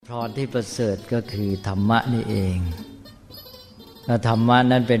รที่ประเสริฐก็คือธรรมะนี่เองและธรรมะ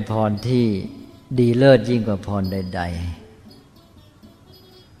นั้นเป็นพรที่ดีเลิศยิ่งกว่าพรใด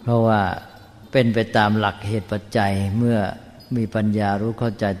ๆเพราะว่าเป็นไปตามหลักเหตุปัจจัยเมื่อมีปัญญารู้เข้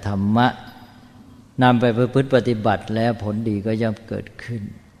าใจธรรมะนำไปประพฤติปฏิบัติแล้วผลดีก็ย่อมเกิดขึ้น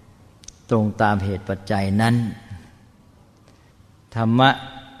ตรงตามเหตุปัจจัยนั้นธรรมะ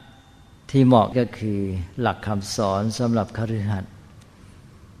ที่เหมาะก็คือหลักคำสอนสำหรับคฤหัสถ์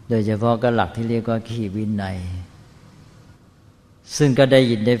โดยเฉพาะก็หลักที่เรียกว่าขีวินัยซึ่งก็ได้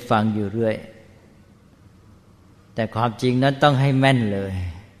ยินได้ฟังอยู่เรื่อยแต่ความจริงนั้นต้องให้แม่นเลย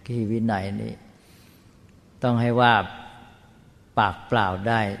ขีวินัยนี้ต้องให้ว่าปากเปล่าไ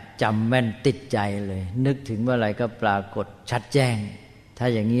ด้จำแม่นติดใจเลยนึกถึงเมื่อไหร่ก็ปรากฏชัดแจ้งถ้า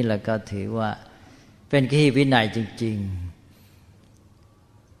อย่างนี้แล้วก็ถือว่าเป็นขีวินัยจริง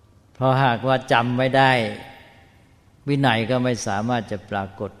ๆเพราะหากว่าจำไม่ได้วินัยก็ไม่สามารถจะปรา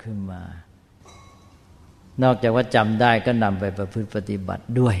กฏขึ้นมานอกจากว่าจำได้ก็นำไปประพฤติปฏิบัติ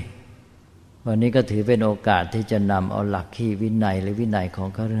ด้วยวันนี้ก็ถือเป็นโอกาสที่จะนำเอาหลักขีวินัยหรือวินัยของ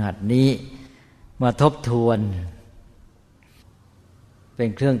คฤหัสถ์นี้มาทบทวนเป็น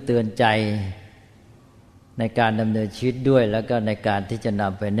เครื่องเตือนใจในการดำเนินชีวิตด้วยแล้วก็ในการที่จะน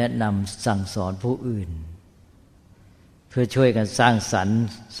ำไปแนะนำสั่งสอนผู้อื่นเพื่อช่วยกันสร้างสรรค์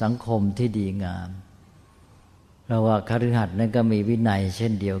สังคมที่ดีงามเพราะว่าคฤหัสถ์นั้นก็มีวินัยเช่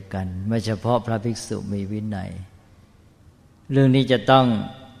นเดียวกันไม่เฉพาะพระภิกษุมีวินัยเรื่องนี้จะต้อง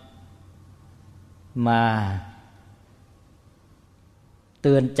มาเ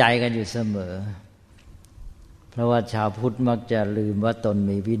ตือนใจกันอยู่เสมอเพราะว่าชาวพุทธมักจะลืมว่าตน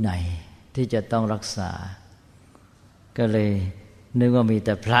มีวินัยที่จะต้องรักษาก็เลยนึกว่ามีแ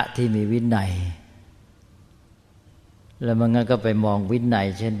ต่พระที่มีวินัยแล้วมันก็ไปมองวินัย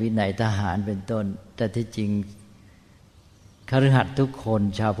เช่นวินัยทหารเป็นต้นแต่ที่จริงคฤหัสถ์ทุกคน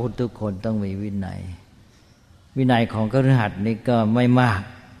ชาวพุทธทุกคนต้องมีวินัยวินัยของคฤหัสถ์นี้ก็ไม่มาก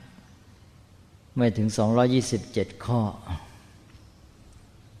ไม่ถึง227ข้อ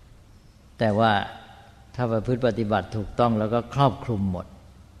แต่ว่าถ้าประพฤติปฏิบัติถูกต้องแล้วก็ครอบคลุมหมด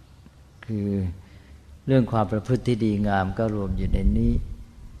คือเรื่องความประพฤติที่ดีงามก็รวมอยู่ในนี้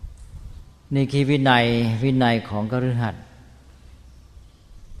นี่คือวินัยของคฤหัสถ์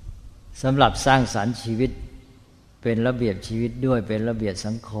สำหรับสร้างสรรค์ชีวิตเป็นระเบียบชีวิตด้วยเป็นระเบียบ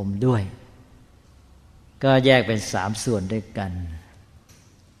สังคมด้วยก็แยกเป็น3ส่วนด้วยกัน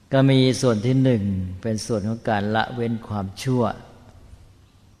ก็มีส่วนที่1เป็นส่วนของการละเว้นความชั่ว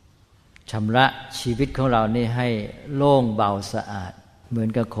ชำระชีวิตของเรานี่ให้โล่งเบาสะอาดเหมือน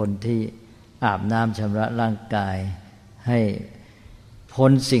กับคนที่อาบน้ำชำระร่างกายให้พ้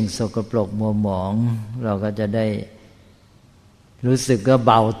นสิ่งสกปรกมัวหมองเราก็จะได้รู้สึกก็เ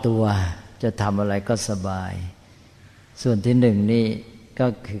บาตัวจะทำอะไรก็สบายส่วนที่1นี่ก็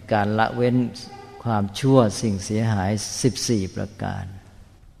คือการละเว้นความชั่วสิ่งเสียหาย14ประการ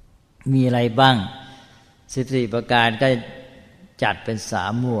มีอะไรบ้าง14ประการก็จัดเป็น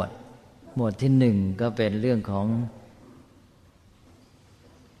3หมวดที่1ก็เป็นเรื่องของ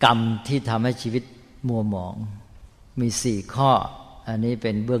กรรมที่ทำให้ชีวิตมัวหมองมี4ข้ออันนี้เ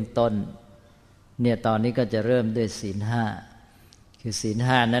ป็นเบื้องต้นเนี่ยตอนนี้ก็จะเริ่มด้วยศีล5คือศีล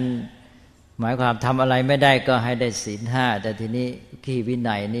5นั้นหมายความทำอะไรไม่ได้ก็ให้ได้ศีล5แต่ทีนี้ขีวิ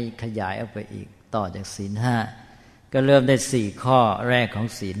นัยนี่ขยายออกไปอีกต่อจากศีล5ก็เริ่มได้4ข้อแรกของ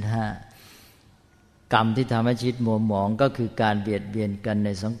ศีล5กรรมที่ทำให้ชีวิตมัวหมองก็คือการเบียดเบียนกันใน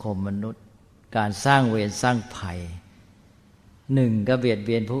สังคมมนุษย์การสร้างเวรสร้างภัย1ก็เบียดเ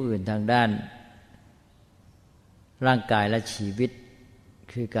บียนผู้อื่นทางด้านร่างกายและชีวิต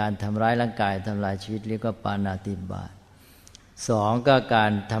คือการทำร้ายร่างกายทำลายชีวิตเรียกว่าปาณาติบาต2ก็กา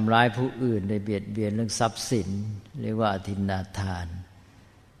รทำร้ายผู้อื่นโดยเบียดเบียนเรื่องทรัพย์สินเรียกว่าอทินนาทาน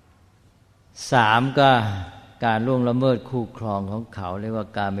3ก็การล่วงละเมิดคู่ครองของเขาเรียกว่า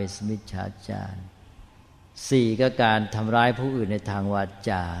กาเมสมิจฉาจาร4ก็การทำร้ายผู้อื่นในทางวา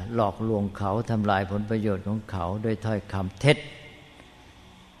จาหลอกลวงเขาทำลายผลประโยชน์ของเขาด้วยถ้อยคำเท็จ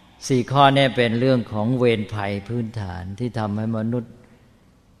4ข้อนี้เป็นเรื่องของเวรภัยพื้นฐานที่ทำให้มนุษย์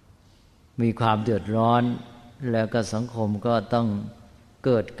มีความเดือดร้อนแล้วก็สังคมก็ต้องเ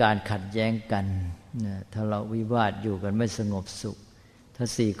กิดการขัดแย้งกันทะเลาะวิวาทอยู่กันไม่สงบสุขถ้า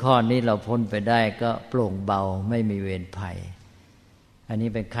4ข้อนี้เราพ้นไปได้ก็โปร่งเบาไม่มีเวรภัยอันนี้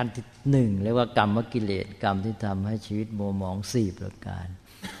เป็นขั้นที่1เรียกว่ากรรมกิเลสกรรมที่ทำให้ชีวิตมัวหมอง4ประการ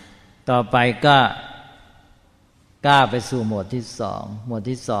ต่อไปก็ก้าวไปสู่หมวดที่2หมวด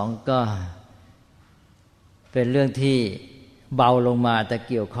ที่2ก็เป็นเรื่องที่เบาลงมาแต่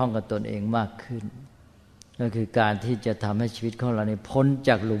เกี่ยวข้องกับตนเองมากขึ้นก็คือการที่จะทำให้ชีวิตของเราเนี่ยพ้นจ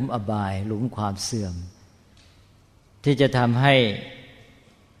ากหลุมอบายหลุมความเสื่อมที่จะทำให้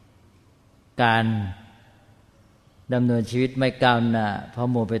การดำเนินชีวิตไม่ก้าวหน้าเพราะ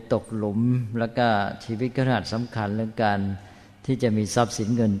มัวไปตกหลุมแล้วก็ชีวิตขนาดสำคัญเรื่องการที่จะมีทรัพย์สิน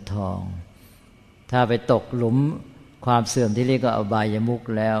เงินทองถ้าไปตกหลุมความเสื่อมที่เรียกว่าอบายมุข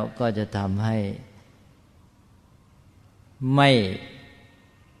แล้วก็จะทำให้ไม่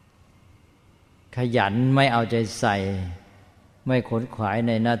ขยันไม่เอาใจใส่ไม่ขนขวายใ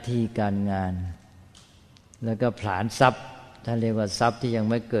นหน้าที่การงานแล้วก็ผลาญทรัพย์ท่านเรียกว่าทรัพย์ที่ยัง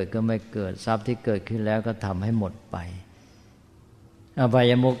ไม่เกิดก็ไม่เกิดทรัพย์ที่เกิดขึ้นแล้วก็ทำให้หมดไปอบา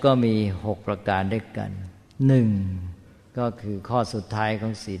ยมุขก็มี6ประการด้วยกัน1ก็คือข้อสุดท้ายขอ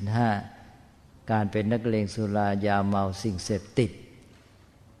งศีล5การเป็นนักเลงสุรายาเมาสิ่งเสพติด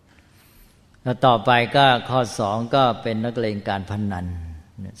แล้วต่อไปก็ข้อ2ก็เป็นนักเลงการพนัน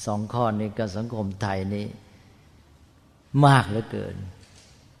2ข้อนี้ก็สังคมไทยนี้มากเหลือเกิน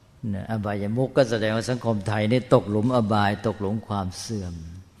อบายมุขก็แสดงว่าสังคมไทยนี่ตกหลุมอบายตกหลุมความเสื่อม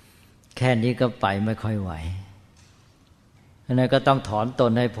แค่นี้ก็ไปไม่ค่อยไหวฉะนั้นก็ต้องถอนต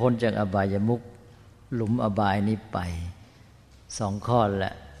นให้พ้นจากอบายมุขหลุมอบายนี้ไป2ข้อแหล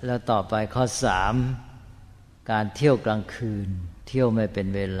ะแล้วต่อไปข้อ3การเที่ยวกลางคืนเที่ยวไม่เป็น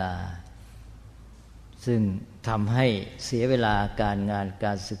เวลาซึ่งทำให้เสียเวลาการงานก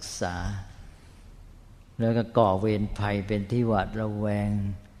ารศึกษาแล้วก็ก่อเวรภัยเป็นที่หวาดระแวง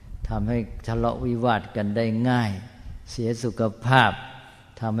ทำให้ทะเลาะวิวาทกันได้ง่ายเสียสุขภาพ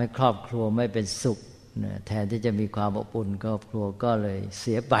ทำให้ครอบครัวไม่เป็นสุขแทนที่จะมีความอบอุ่นครอบครัวก็เลยเ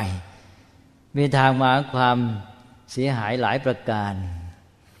สียไปมีทางมาความเสียหายหลายประการ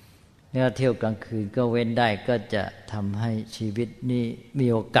เนี่ยเที่ยวกลางคืนก็เว้นได้ก็จะทำให้ชีวิตนี้มี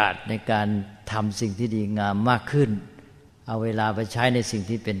โอกาสในการทำสิ่งที่ดีงามมากขึ้นเอาเวลาไปใช้ในสิ่ง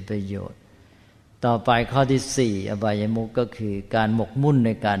ที่เป็นประโยชน์ต่อไปข้อที่4อบายมุขก็คือการหมกมุ่นใน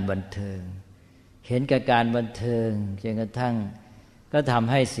การบันเทิงเห็นกับการบันเทิงจนกระทั่งก็ทำ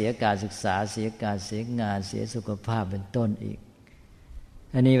ให้เสียการศึกษาเสียการเสียงานเสียสุขภาพเป็นต้นอีก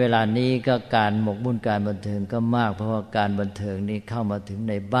อันนี้เวลานี้ก็การหมกมุ่นการบันเทิงก็มากเพราะว่าการบันเทิงนี้เข้ามาถึง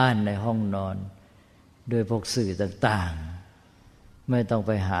ในบ้านในห้องนอนโดยพวกสื่อต่างๆไม่ต้องไ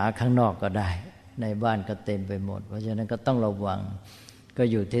ปหาข้างนอกก็ได้ในบ้านก็เต็มไปหมดเพราะฉะนั้นก็ต้องระวังก็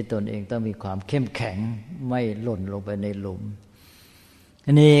อยู่ที่ตนเองต้องมีความเข้มแข็งไม่หล่นลงไปในหลุม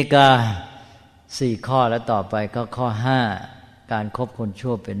อันนี้ก็4ข้อแล้วต่อไปก็ข้อ5การคบคน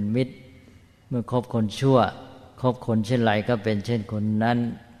ชั่วเป็นมิตรเมื่อคบคนชั่วคบคนเช่นไรก็เป็นเช่นคนนั้น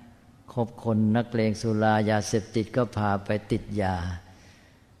คบคนนักเลงสุรายาเสพติดก็พาไปติดยา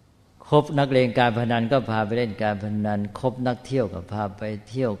คบนักเลงการพนันก็พาไปเล่นการพนันคบนักเที่ยวก็พาไป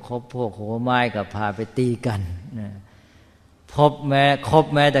เที่ยวคบพวกโหไม้ก็พาไปตีกันคบแ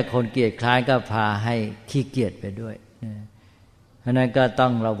ม้แต่คนเกียจคร้านก็พาให้ขี้เกียจไปด้วยเพราะนั้นก็ต้อ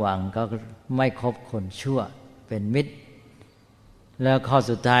งระวังก็ไม่คบคนชั่วเป็นมิตรแล้วข้อ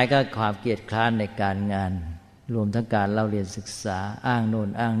สุดท้ายก็ความเกียจคร้านในการงานรวมทั้งการเล่าเรียนศึกษาอ้างโน่น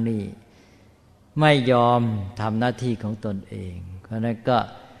อ้างนี่ไม่ยอมทำหน้าที่ของตนเองเพราะนั้นก็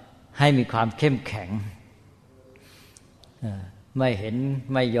ให้มีความเข้มแข็ง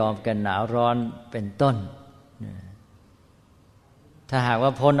ไม่ยอมกันหนาวร้อนเป็นต้นถ้าหากว่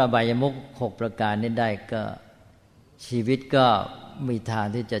าพ้นอบายมุข6ประการนี้ได้ก็ชีวิตก็มีทาง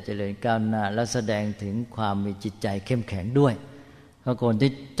ที่จะเจริญก้าวหน้าและแสดงถึงความมีจิตใจเข้มแข็งด้วยเพราะคน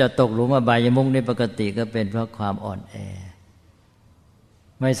ที่จะตกหลุมอบายมุขในปกติก็เป็นเพราะความอ่อนแอ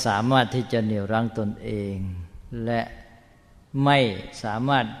ไม่สามารถที่จะเหนี่ยวรั้งตนเองและไม่สาม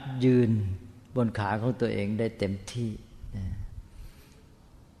ารถยืนบนขาของตัวเองได้เต็มที่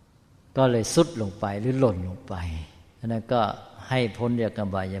ก็เลยทรุดลงไปหรือหล่นลงไปนั่นก็ให้พ้นจากอ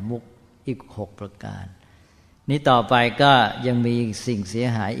บายมุขอีก6ประการนี้ต่อไปก็ยังมีสิ่งเสีย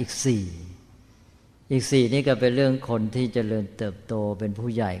หายอีก4นี่ก็เป็นเรื่องคนที่เจริญเติบโตเป็นผู้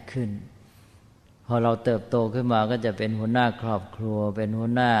ใหญ่ขึ้นพอเราเติบโตขึ้นมาก็จะเป็นหัวหน้าครอบครัวเป็นหัว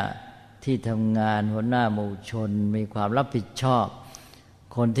หน้าที่ทำงานหัวหน้าหมู่ชนมีความรับผิดชอบ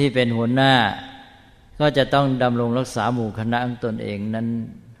คนที่เป็นหัวหน้าก็จะต้องดำรงรักษาหมู่คณะของตนเองนั้น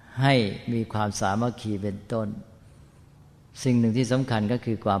ให้มีความสามัคคีเป็นต้นสิ่งหนึ่งที่สำคัญก็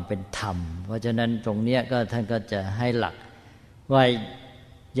คือความเป็นธรรมเพราะฉะนั้นตรงนี้ก็ท่านก็จะให้หลักว่า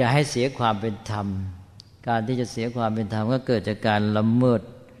อย่าให้เสียความเป็นธรรมการที่จะเสียความเป็นธรรมก็เกิดจากการละเมิด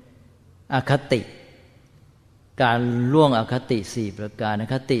อคติการล่วงอคติ4ประการอ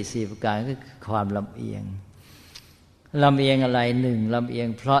คติ4ประการก็คือความลำเอียงอะไร1ลำเอียง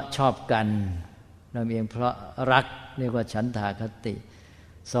เพราะชอบกันลำเอียงเพราะรักเรียกว่าฉันทาคติ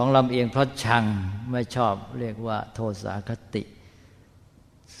2ลำเอียงเพราะชังไม่ชอบเรียกว่าโทสาคติ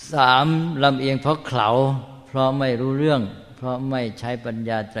3ลำเอียงเพราะเขลาเพราะไม่รู้เรื่องเพราะไม่ใช้ปัญ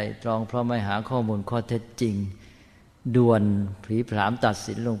ญาไตร่ตรองเพราะไม่หาข้อมูลข้อเท็จจริง ด่วนผลีผลามตัด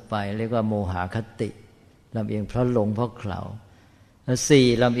สินลงไปเรียกว่าโมหคติลำเอียงเพราะหลงเพราะเขลาและสี่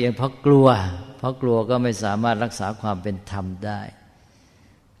ลำเอียงเพราะกลัวก็ไม่สามารถรักษาความเป็นธรรมได้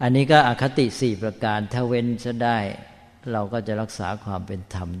อันนี้ก็อคติสี่ประการถ้าเว้นจะได้เราก็จะรักษาความเป็น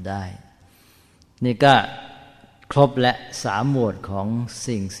ธรรมได้นี่ก็ครบและสามหมวดของ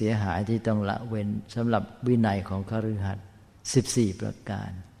สิ่งเสียหายที่ต้องละเว้นสำหรับวินัยของคฤหัสถ์14ประกา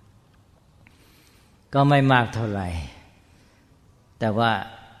รก็ไม่มากเท่าไหร่แต่ว่า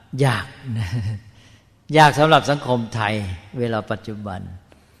ยากนะยากสำหรับสังคมไทยเวลาปัจจุบัน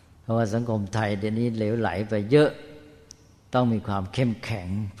เพราะว่าสังคมไทยเดี๋ยวนี้เหลวไหลไปเยอะต้องมีความเข้มแข็ง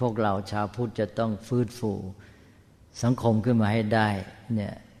พวกเราชาวพุทธจะต้องฟื้นฟูสังคมขึ้นมาให้ได้เนี่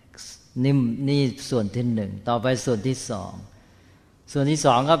ยนี่ส่วนที่หนึ่งต่อไปส่วนที่สอ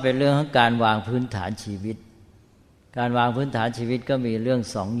งก็เป็นเรื่องของการวางพื้นฐานชีวิตการวางพื้นฐานชีวิตก็มีเรื่อง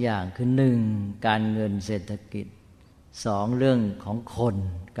สองอย่างคือหนึ่งการเงินเศรษฐกิจสองเรื่องของคน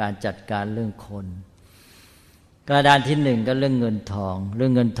การจัดการเรื่องคนกระดานที่หนึ่งก็เรื่องเงินทองเรื่อ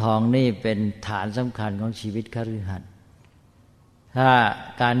งเงินทองนี่เป็นฐานสำคัญของชีวิตคฤหัสถ์ถ้า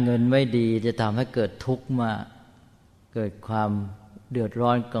การเงินไม่ดีจะทำให้เกิดทุกข์มากเกิดความเดือดร้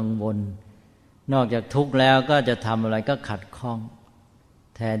อนกังวลนอกจากทุกข์แล้วก็จะทำอะไรก็ขัดข้อง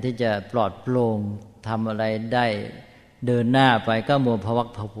แทนที่จะปลอดโปร่งทำอะไรได้เดินหน้าไปก็มัวพะวัก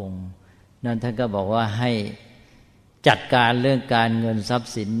พะวงนั่นท่านก็บอกว่าให้จัดการเรื่องการเงินทรัพ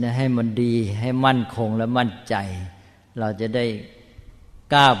ย์สินให้มันดีให้มั่นคงและมั่นใจเราจะได้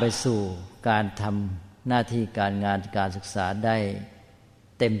ก้าวไปสู่การทำหน้าที่การงานการศึกษาได้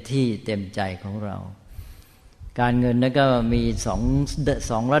เต็มที่เต็มใจของเราการเงินนั้นก็มี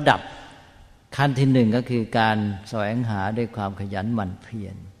สองระดับขั้นที่หนึ่งก็คือการแสวงหาด้วยความขยันหมั่นเพีย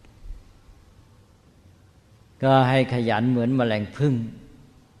รก็ให้ขยันเหมือนแมลง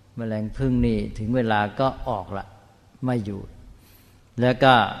ผึ้งนี่ถึงเวลาก็ออกละไม่อยู่แล้ว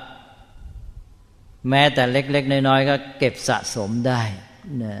ก็แม้แต่เล็กๆน้อยๆก็เก็บสะสมได้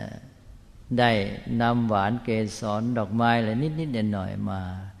นะได้น้ำหวานเกสรดอกไม้อะไรนิดๆหน่อยๆมา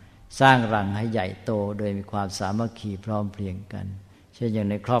สร้างรังให้ใหญ่โตโดยมีความสามัคคีพร้อมเพรียงกันเช่นอย่าง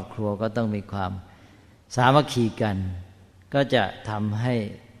ในครอบครัวก็ต้องมีความสามัคคีกันก็จะทำให้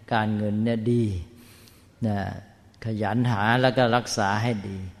การเงินเนี่ยดีนะขยันหาแล้วก็รักษาให้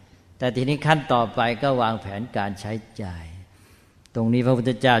ดีแต่ทีนี้ขั้นต่อไปก็วางแผนการใช้จ่ายตรงนี้พระพุท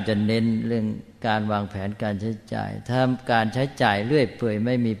ธเจ้าจะเน้นเรื่องการวางแผนการใช้จ่ายถ้าการใช้จ่ายเรื่อยเปื่อยไ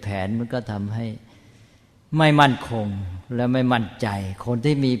ม่มีแผนมันก็ทำให้ไม่มั่นคงและไม่มั่นใจคน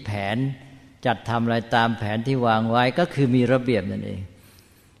ที่มีแผนจัดทำอะไรตามแผนที่วางไว้ก็คือมีระเบียบนั่นเอง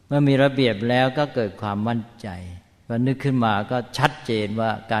เมื่อมีระเบียบแล้วก็เกิดความมั่นใจพอนึกขึ้นมาก็ชัดเจนว่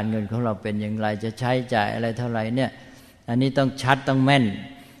าการเงินของเราเป็นอย่างไรจะใช้จ่ายอะไรเท่าไหร่เนี่ยอันนี้ต้องชัดต้องแม่น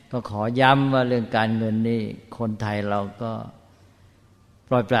ก็ขอย้ำว่าเรื่องการเงินนี่คนไทยเราก็ป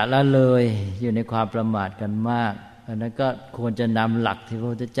ล่อยปละละเลยอยู่ในความประมาทกันมากอันนั้นก็ควรจะนำหลักที่พระ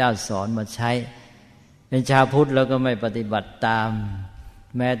พุทธเจ้าสอนมาใช้เป็นชาวพุทธแล้วก็ไม่ปฏิบัติตาม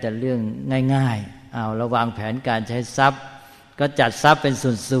แม้แต่เรื่องง่ายๆเอาระวางแผนการใช้ทรัพย์ก็จัดทรัพย์เป็น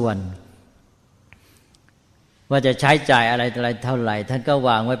ส่วนๆว่าจะใช้จ่ายอะไรเท่าไหร่ท่านก็ว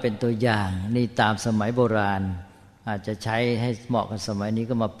างไว้เป็นตัวอย่างนี่ตามสมัยโบราณอาจจะใช้ให้เหมาะกับสมัยนี้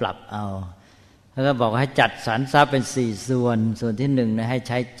ก็มาปรับเอาแล้วก็บอกให้จัดสรรทรัพย์เป็น4ส่วนที่1นะให้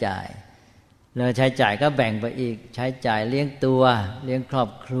ใช้จ่ายแล้วใช้จ่ายก็แบ่งไปอีกใช้จ่ายเลี้ยงตัวเลี้ยงครอบ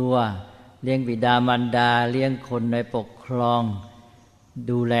ครัวเลี้ยงบิดามารดาเลี้ยงคนในปกครอง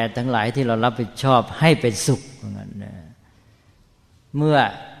ดูแลทั้งหลายที่เรารับผิดชอบให้เป็นสุขเหมือนกันนะเมื่อ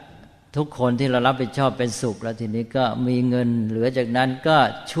ทุกคนที่เรารับผิดชอบเป็นสุขแล้วทีนี้ก็มีเงินเหลือจากนั้นก็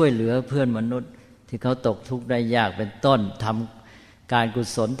ช่วยเหลือเพื่อนมนุษย์ที่เขาตกทุกข์ได้ยากเป็นต้นทำการกุ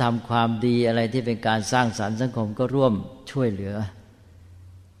ศลทำความดีอะไรที่เป็นการสร้างสรรค์สังคมก็ร่วมช่วยเหลือ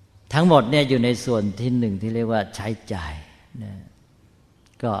ทั้งหมดเนี่ยอยู่ในส่วนที่หนึ่งที่เรียกว่าใช้จ่ายนะ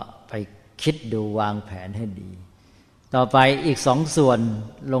ก็ไปคิดดูวางแผนให้ดีต่อไปอีก2ส่วน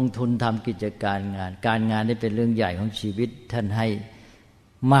ลงทุนทำกิจการงานการงานนี่เป็นเรื่องใหญ่ของชีวิตท่านให้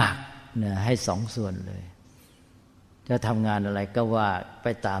มากนะให้2ส่วนเลยจะทำงานอะไรก็ว่าไป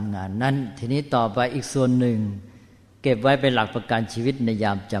ตามงานนั้นทีนี้ต่อไปอีกส่วนหนึ่งเก็บไว้เป็นหลักประกันชีวิตในย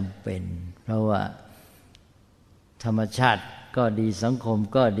ามจำเป็นเพราะว่าธรรมชาติก็ดีสังคม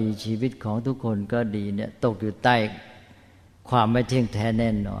ก็ดีชีวิตของทุกคนก็ดีเนี่ยตกอยู่ใต้ความไม่เที่ยงแท้แน่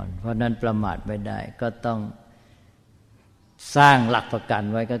นอนเพราะนั้นประมาทไม่ได้ก็ต้องสร้างหลักประกัน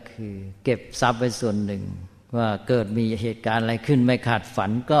ไว้ก็คือเก็บทรัพย์ไว้ส่วนหนึ่งว่าเกิดมีเหตุการณ์อะไรขึ้นไม่คาดฝั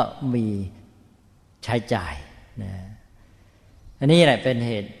นก็มีใช้จ่ายนะอันนี้แหละเป็นเ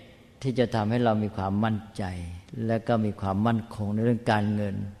หตุที่จะทำให้เรามีความมั่นใจและก็มีความมั่นคงในเรื่องการเงิ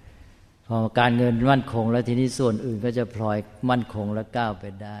นพ อการเงินมั่นคงแล้วทีนี้ส่วนอื่นก็จะพลอยมั่นคงและก้าวไป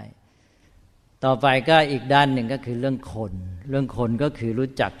ได้ต่อไปก็อีกด้านหนึ่งก็คือเรื่องคนก็คือรู้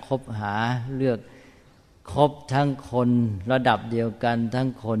จักคบหาเลือกคบทั้งคนระดับเดียวกันทั้ง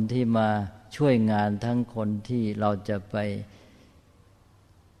คนที่มาช่วยงานทั้งคนที่เราจะไป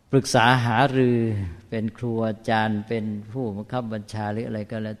ปรึกษาหารือเป็นครูอาจารย์เป็นผู้บังคับบัญชาหรืออะไร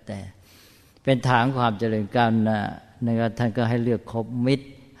ก็แล้วแต่เป็นทางความเจริญก้าวหน้านะครับท่านก็ให้เลือกคบมิตร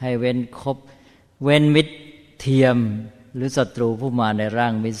ให้เว้นมิตรเทียมหรือศัตรูผู้มาในร่า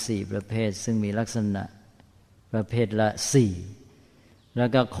งมิตร4ประเภทซึ่งมีลักษณะประเภทละ4แล้ว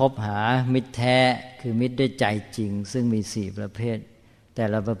ก็คบหามิตรแท้คือมิตรด้วยใจจริงซึ่งมี4ประเภทแต่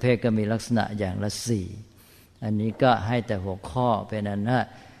ละประเภทก็มีลักษณะอย่างละ4อันนี้ก็ให้แต่หัวข้อเป็นอันนะ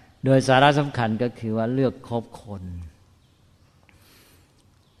โดยสาระสำคัญก็คือว่าเลือกคบคน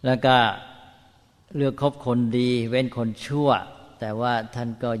แล้วก็เลือกคบคนดีเว้นคนชั่วแต่ว่าท่าน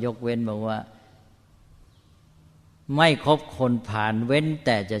ก็ยกเว้นบอกว่าไม่คบคนผ่านเว้นแ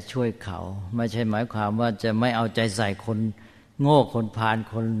ต่จะช่วยเขาไม่ใช่หมายความว่าจะไม่เอาใจใส่คนโง่คนผ่าน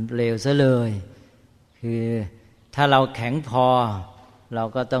คนเลวซะเลยคือถ้าเราแข็งพอเรา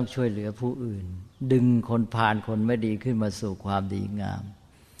ก็ต้องช่วยเหลือผู้อื่นดึงคนผ่านคนไม่ดีขึ้นมาสู่ความดีงาม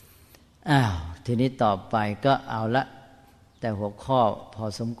ทีนี้ต่อไปก็เอาละแต่หัวข้อพอ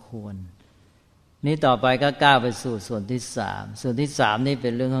สมควรนี่ต่อไปก็ก้าวไปสู่ส่วนที่3นี่เป็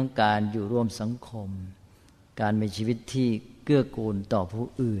นเรื่องของการอยู่ร่วมสังคมการมีชีวิตที่เกื้อกูลต่อผู้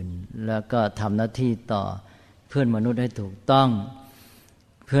อื่นแล้วก็ทำหน้าที่ต่อเพื่อนมนุษย์ให้ถูกต้อง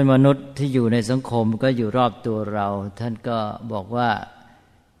เพื่อนมนุษย์ที่อยู่ในสังคมก็อยู่รอบตัวเราท่านก็บอกว่า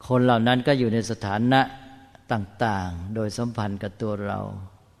คนเหล่านั้นก็อยู่ในสถานะต่างๆโดยสัมพันธ์กับตัวเรา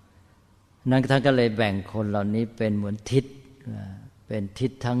นั้นท่านก็เลยแบ่งคนเหล่านี้เป็นเหมือนทิศเป็นทิ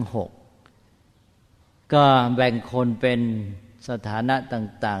ศทั้ง6ก็แบ่งคนเป็นสถานะ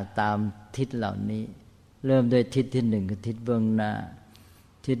ต่างๆตามทิศเหล่านี้เริ่มด้วยทิศที่1คือทิศเบื้องหน้า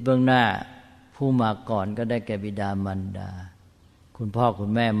ทิศเบื้องหน้าผู้มาก่อนก็ได้แก่บิดามารดาคุณพ่อคุ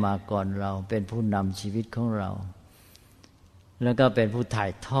ณแม่มาก่อนเราเป็นผู้นำชีวิตของเราแล้วก็เป็นผู้ถ่า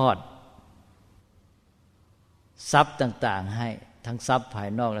ยทอดทรัพย์ต่างๆให้ทั้งทรัพย์ภาย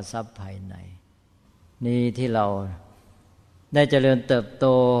นอกและทรัพย์ภายในนี่ที่เราได้เจริญเติบโต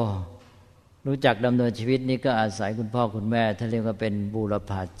รู้จักดำเนินชีวิตนี้ก็อาศัยคุณพ่อคุณแม่ท่านเรียกว่าเป็นบูร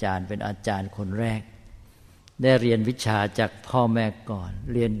พาจารย์เป็นอาจารย์คนแรกได้เรียนวิชาจากพ่อแม่ก่อน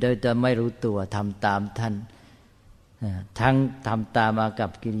เรียนโดยจะไม่รู้ตัวทำตามท่านทั้งทำตามอากั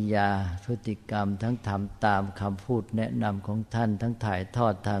ปกิริยาพฤติกรรมทั้งทำตามคำพูดแนะนำของท่านทั้งถ่ายทอ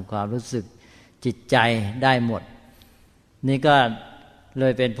ดทางความรู้สึกจิตใจได้หมดนี่ก็เล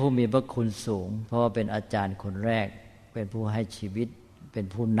ยเป็นผู้มีพระคุณสูงเพราะว่าเป็นอาจารย์คนแรกเป็นผู้ให้ชีวิตเป็น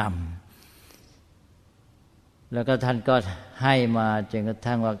ผู้นำแล้วก็ท่านก็ให้มาจนกระ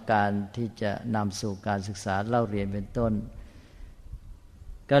ทั่งว่าการที่จะนำสู่การศึกษาเล่าเรียนเป็นต้น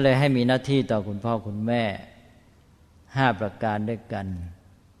ก็เลยให้มีหน้าที่ต่อคุณพ่อคุณแม่5ประการด้วยกัน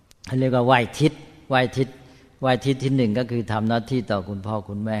เรียกว่าไหว้ทิศที่1ก็คือทำหน้าที่ต่อคุณพ่อ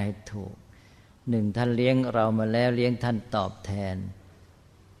คุณแม่ให้ถูก1ท่านเลี้ยงเรามาแล้วเลี้ยงท่านตอบแทน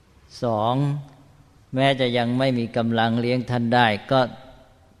2แม้จะยังไม่มีกำลังเลี้ยงท่านได้ก็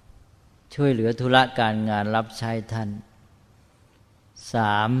ช่วยเหลือธุระการงานรับใช้ท่าน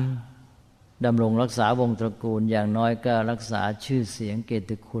3ดำรงรักษาวงตระกูลอย่างน้อยก็รักษาชื่อเสียงเกียร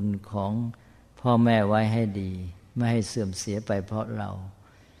ติคุณของพ่อแม่ไว้ให้ดีไม่ให้เสื่อมเสียไปเพราะเรา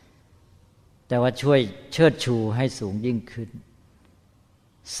แต่ว่าช่วยเชิดชูให้สูงยิ่งขึ้น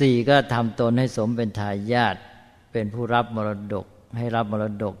4ก็ทำตนให้สมเป็นทายาทเป็นผู้รับมรดกให้รับมร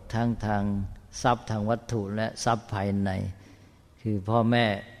ดกทั้งทางทรัพย์ทางวัตถุและทรัพย์ภายในคือพ่อแม่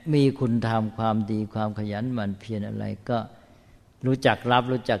มีคุณธรรมความดีความขยันหมั่นเพียรอะไรก็รู้จักรับ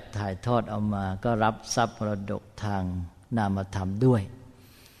รู้จักถ่ายทอดเอามาก็รับทรัพย์มรดกทางนามธรรมด้วย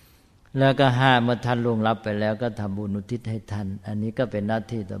แล้วก็5เมื่อท่านล่วงลับไปแล้วก็ทำบุญอุทิศให้ท่านอันนี้ก็เป็นหน้า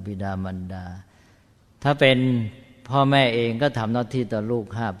ที่ต่อบิดามารดาถ้าเป็นพ่อแม่เองก็ทำหน้าที่ต่อลูก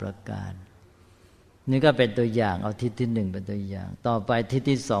5ประการนี่ก็เป็นตัวอย่างเอาทิศที่1เป็นตัวอย่างต่อไปทิศ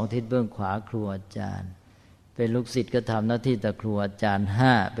ที่2ทิศเบื้องขวาครูอาจารย์เป็นลูกศิษย์ก็ทำหน้าที่ต่อครูอาจารย์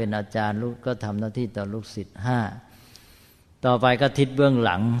5เป็นอาจารย์ลูกก็ทำหน้าที่ต่อลูกศิษย์5ต่อไปก็ทิศเบื้องห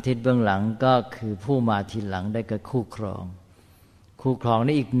ลังก็คือผู้มาทีหลังได้กับคู่ครอง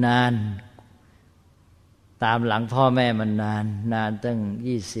นี่อีกนานตามหลังพ่อแม่มันนานตั้ง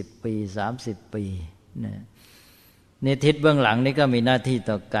20ปี30ปีนี่ทิศเบื้องหลังนี่ก็มีหน้าที่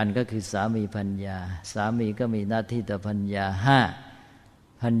ต่อกันก็คือสามีภรรยาสามีก็มีหน้าที่ต่อภรรยา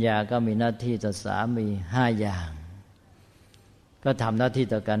5ภรรยาก็มีหน้าที่ต่อสามี5อย่าง ก็ทำหน้าที่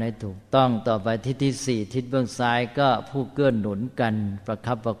ต่อกันให้ถูกต้องต่อไปทิศที่สี่ทิศเบื้องซ้ายก็ผู้เกื้อหนุนกันประ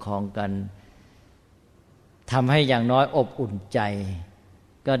คับประคองกันทำให้อย่างน้อยอบอุ่นใจ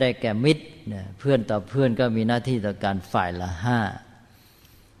ก็ได้แก่มิตรเพื่อนต่อเพื่อนก็มีหน้าที่ต่อการฝ่ายละห้า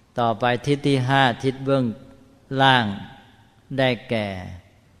ต่อไปทิศที่ห้าทิศเบื้องล่างได้แก่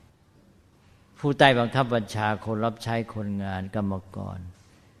ผู้ใต้บังคับบัญชาคนรับใช้คนงานกรรมกร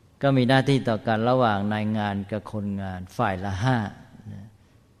ก็มีหน้าที่ต่อกันระหว่างนายงานกับคนงานฝ่ายละห้า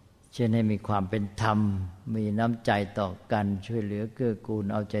เช่นให้มีความเป็นธรรมมีน้ำใจต่อกันช่วยเหลือเกื้อกูล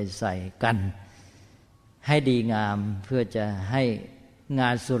เอาใจใส่กันให้ดีงามเพื่อจะให้งา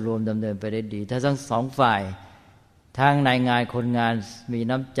นส่วนรวมดำเนินไปได้ดีถ้าทั้งสองฝ่ายทั้งนายงานคนงานมี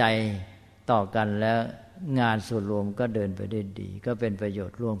น้ำใจต่อกันแล้วงานส่วนรวมก็เดินไปได้ดีก็เป็นประโย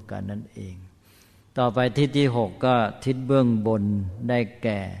ชน์ร่วมกันนั่นเองต่อไปทิศที่หกก็ทิศเบื้องบนได้แ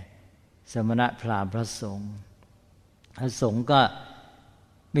ก่สมณะพราหมณ์พระสงฆ์พระสงฆ์ก็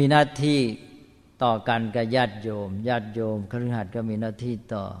มีหน้าที่ต่อกันกับญาติโยมคฤหัสถ์ก็มีหน้าที่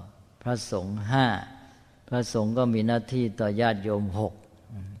ต่อพระสงฆ์ห้าพระสงฆ์ก็มีหน้าที่ต่อญาติโยมหก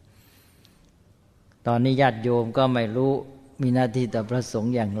ตอนนี้ญาติโยมก็ไม่รู้มีหน้าที่ต่อพระสง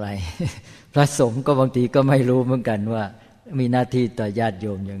ฆ์อย่างไร พระสงฆ์ก็บางทีก็ไม่รู้เหมือนกันว่ามีหน้าที่ต่อญาติโย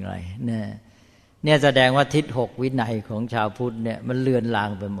มอย่างไรเนี่ยแสดงว่าทิศหกวินัยของชาวพุทธเนี่ยมันเลือนลา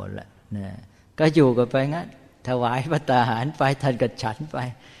งไปหมดแล้วก็อยู่กันไปงั้นถวายพระตาหารไปท่านก็ฉันไป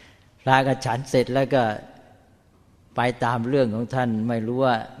พระก็ฉันเสร็จแล้วก็ไปตามเรื่องของท่านไม่รู้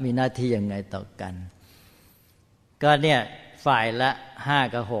ว่ามีหน้าที่ยังไงต่อกันก็เนี่ยฝ่ายละห้า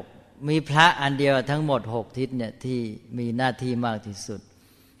กับหกมีพระอันเดียวทั้งหมด6ทิศเนี่ยที่มีหน้าที่มากที่สุด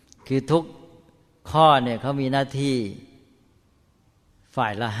คือทุกข้อเนี่ยเขามีหน้าที่ฝ่า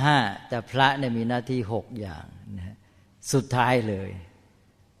ยละห้าแต่พระเนี่ยมีหน้าที่6อย่างนะสุดท้ายเลย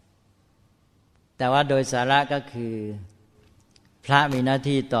แต่ว่าโดยสาระก็คือพระมีหน้า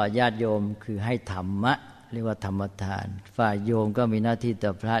ที่ต่อญาติโยมคือให้ธรรมะเรียกว่าธรรมทานฝ่ายโยมก็มีหน้าที่ต่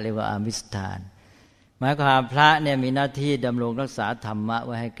อพระเรียกว่าอามิสทานหมายความพระเนี่ยมีหน้าที่ดำรงรักษาธรรมะไ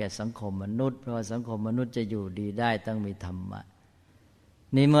ว้ให้แก่สังคมมนุษย์เพราะว่าสังคมมนุษย์จะอยู่ดีได้ต้องมีธรรมะ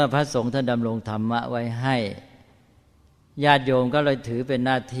นี่เมื่อพระสงฆ์ท่านดำรงธรรมะไว้ให้ญาติโยมก็เลยถือเป็นห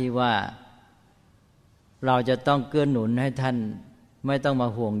น้าที่ว่าเราจะต้องเกื้อหนุนให้ท่านไม่ต้องมา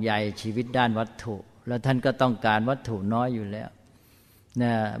ห่วงใยชีวิตด้านวัตถุแล้วท่านก็ต้องการวัตถุน้อยอยู่แล้วน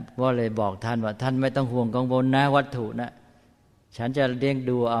ะว่าเลยบอกท่านว่าท่านไม่ต้องห่วงกังวลนะวัตถุนะฉันจะเลี้ยง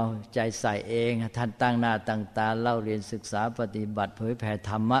ดูเอาใจใส่เองท่านตั้งหน้าตั้งตาเล่าเรียนศึกษาปฏิบัติเผยแผ่ธ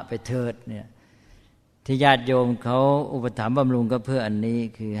รรมะไปเถิดเนี่ยที่ญาติโยมเขาอุปถัมภ์บำรุงก็เพื่ออันนี้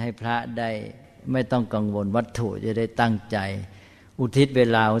คือให้พระได้ไม่ต้องกังวลวัตถุจะได้ตั้งใจอุทิศเว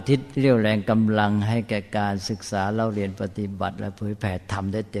ลาอุทิศเรี่ยวแรงกำลังให้แก่การศึกษาเล่าเรียนปฏิบัติและเผยแผ่ธรรม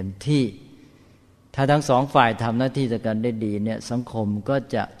ได้เต็มที่ถ้าทั้งสองฝ่ายทำหน้าที่ต่อกันได้ดีเนี่ยสังคมก็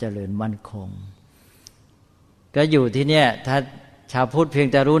จะเจริญมั่นคงก็อยู่ที่เนี่ยถ้าชาวพุทธเพียง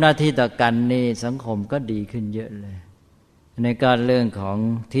แต่รู้หน้าที่ต่อกันนี่สังคมก็ดีขึ้นเยอะเลยในการเรื่องของ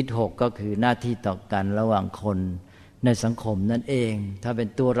ทิศหกก็คือหน้าที่ต่อกันระหว่างคนในสังคมนั่นเองถ้าเป็น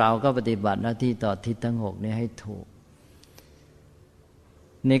ตัวเราก็ปฏิบัติหน้าที่ต่อทิศทั้ง6นี้ให้ถูก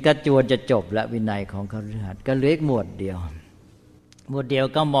นี่ก็จวนจะจบแล้ววินัยของคฤหัสถ์ก็เหลืออีกหมวดเดียว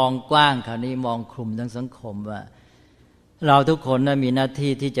ก็มองกว้างคราวนี้มองคลุมทั้งสังคมว่าเราทุกคนนะมีหน้า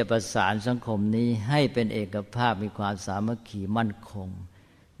ที่ที่จะประสานสังคมนี้ให้เป็นเอกภาพมีความสามัคคีมั่นคง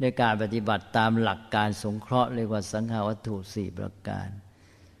ด้วยการปฏิบัติตามหลักการสงเคราะห์เรียกว่าสังฆวัตถุ4ประการ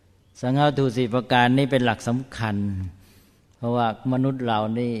สังฆวัตถุ4ประการนี้เป็นหลักสำคัญเพราะว่ามนุษย์เรา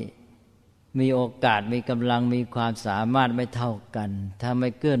นี่มีโอกาสมีกำลังมีความสามารถไม่เท่ากันถ้าไม่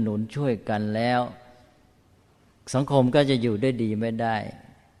เกื้อหนุนช่วยกันแล้วสังคมก็จะอยู่ได้ดีไม่ได้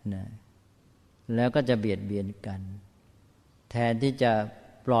นะแล้วก็จะเบียดเบียนกันแทนที่จะ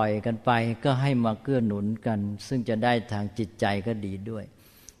ปล่อยกันไปก็ให้มาเกื้อหนุนกันซึ่งจะได้ทางจิตใจก็ดีด้วย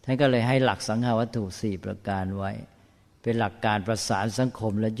ท่านก็เลยให้หลักสังฆวัตถุ4ประการไว้เป็นหลักการประสานสังค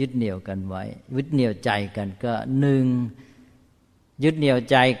มและยึดเหนี่ยวกันไว้ยึดเหนี่ยวใจกันก็1ยึดเหนี่ยว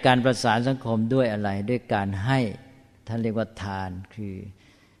ใจการประสานสังคมด้วยอะไรด้วยการให้ท่านเรียกว่าทานคือ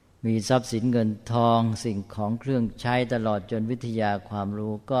มีทรัพย์สินเงินทองสิ่งของเครื่องใช้ตลอดจนวิทยาความ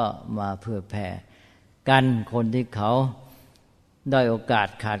รู้ก็มาเผื่อแผ่กันคนที่เขาได้โอกาส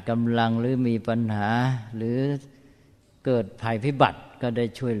ขาดกำลังหรือมีปัญหาหรือเกิดภัยพิบัติก็ได้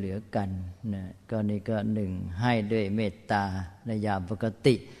ช่วยเหลือกันนะก็นี่ก็1ให้ด้วยเมตตาในยามปก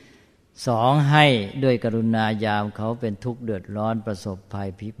ติ2ให้ด้วยกรุณายามเขาเป็นทุกข์เดือดร้อนประสบภัย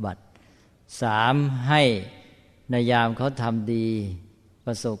พิบัติ3ให้ในยามเขาทำดีป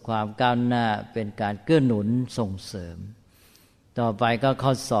ระสบความก้าวหน้าเป็นการเกื้อหนุนส่งเสริม ต่อไปก็ข้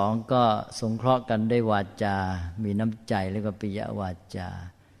อสองก็สงเคราะห์กันด้วยวาจามีน้ำใจเรียกว่าปิยวาจา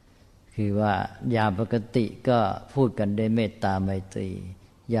คือว่ายามปกติก็พูดกันด้วยเมตตาไมตรี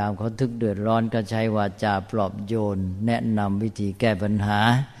ยามเขาทุกข์เดือดร้อนก็ใช้วาจาปลอบโยนแนะนำวิธีแก้ปัญหา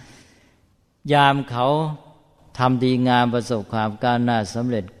ยามเขาทำดีงามประสบความก้าวหน้าสำ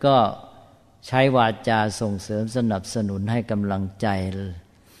เร็จก็ใช้วาจาส่งเสริมสนับสนุนให้กำลังใจ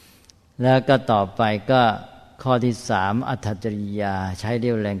แล้วก็ต่อไปก็ข้อที่สามอัตถจริยาใช้เ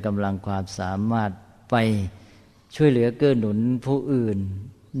รี่ยวแรงกำลังความสามารถไปช่วยเหลือเกื้อหนุนผู้อื่น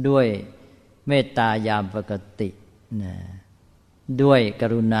ด้วยเมตตายามปกตินะด้วยก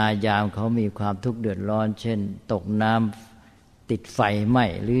รุณายามเขามีความทุกข์เดือดร้อนเช่นตกน้ำติดไฟไหม้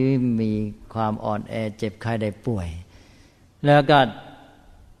หรือมีความอ่อนแอเจ็บไข้ได้ป่วยแล้วก็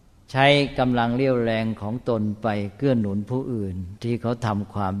ใช้กำลังเรี่ยวแรงของตนไปเกื้อหนุนผู้อื่นที่เขาท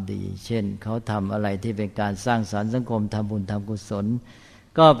ำความดีเช่นเขาทำอะไรที่เป็นการสร้างสรรค์สังคมทำบุญทำกุศล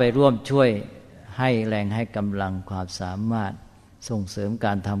ก็ไปร่วมช่วยให้แรงให้กำลังความสามารถส่งเสริมก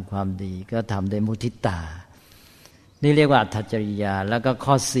ารทำความดีก็ทำด้วยมุทิตานี่เรียกว่าอัตถจริยาแล้วก็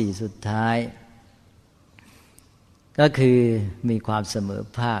ข้อสี่สุดท้ายก็คือมีความเสมอ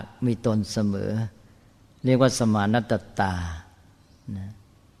ภาคมีตนเสมอเรียกว่าสมานัตตานะ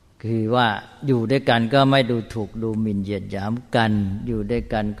คือว่าอยู่ด้วยกันก็ไม่ดูถูกดูหมิ่นเหยียดหยามกันอยู่ด้วย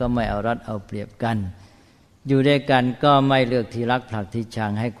กันก็ไม่เอารัดเอาเปรียบกันอยู่ด้วยกันก็ไม่เลือกที่รักผลักที่ชั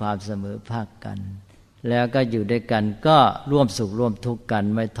งให้ความเสมอภาคกันแล้วก็อยู่ด้วยกันก็ร่วมสุขร่วมทุกข์กัน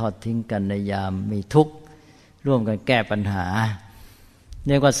ไม่ทอดทิ้งกันในยามมีทุกข์ร่วมกันแก้ปัญหาเ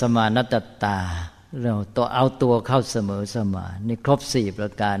รียกว่าสมานัตตาเราตัวเอาตัวเข้าเสมอสมานนี่ครบสี่ปร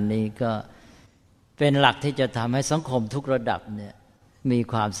ะการนี้ก็เป็นหลักที่จะทำให้สังคมทุกระดับเนี่ยมี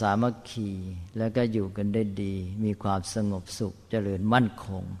ความสามัคคีแล้วก็อยู่กันได้ดีมีความสงบสุขเจริญมั่นค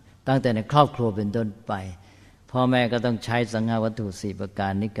งตั้งแต่ในครอบครัวเป็นต้นไปพ่อแม่ก็ต้องใช้สังฆวัตถุสี่ประกา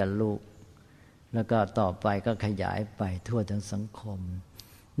รนี้กับลูกแล้วก็ต่อไปก็ขยายไปทั่วทั้งสังคม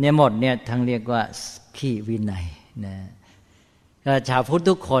เนี่ยหมดเนี่ยทั้งเรียกว่าขีวินัยนะก็ชาวพุทธ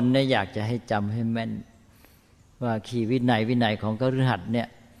ทุกคนเนี่ยอยากจะให้จำให้แม่นว่าขีวินัยของคฤหัสถ์เนี่ย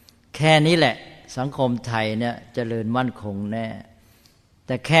แค่นี้แหละสังคมไทยเนี่ยเจริญมั่นคงแน่แ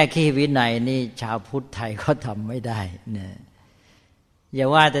ต่แค่ขีวินัยนี่ชาวพุทธไทยก็ทำไม่ได้นะอย่า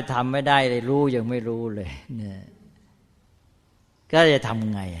ว่าแต่ทำไม่ได้เลยรู้ยังไม่รู้เลยนะก็จะท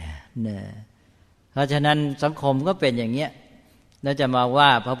ำไงนะเพราะฉะนั้นสังคมก็เป็นอย่างเงี้ยแล้วจะมาว่า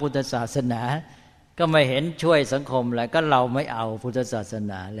พระพุทธศาสนาก็ไม่เห็นช่วยสังคมแล้วก็เราไม่เอาพุทธศาส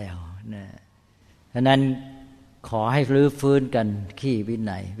นาแล้วนะฉะนั้นขอให้รื้อฟื้นกันขี้วิ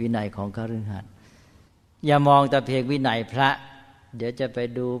นัยของคฤหัสถ์อย่ามองแต่เพียงวินัยพระเดี๋ยวจะไป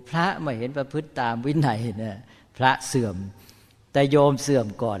ดูพระไม่เห็นประพฤติตามวินัยนะพระเสื่อมแต่โยมเสื่อม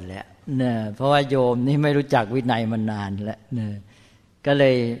ก่อนแหละนะเพราะว่าโยมนี่ไม่รู้จักวินัยมานานแล้วนะก็เล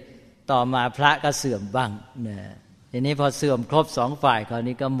ยต่อมาพระก็เสื่อมบ้างนะทีนี้พอเสื่อมครบสองฝ่ายคราว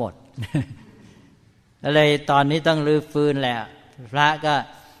นี้ก็หมดก็เลยตอนนี้ต้องรื้อฟื้นแล้วพร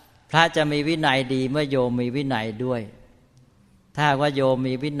ะจะมีวินัยดีเมื่อโยมมีวินัยด้วยถ้าว่าโยม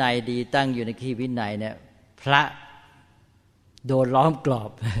มีวินัยดีตั้งอยู่ในขี้วินัยเนี่ยพระโดนล้อมกรอ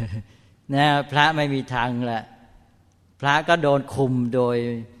บนะพระไม่มีทางละพระก็โดนคุมโดย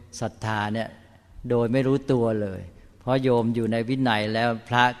ศรัทธาเนี่ยโดยไม่รู้ตัวเลยเพราะโยมอยู่ในวินัยแล้ว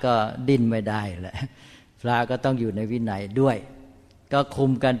พระก็ดิ้นไม่ได้แหละพระก็ต้องอยู่ในวินัยด้วยก็คุ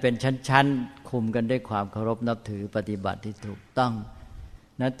มกันเป็นชั้นๆคุมกันด้วยความเคารพนับถือปฏิบัติที่ถูกต้อง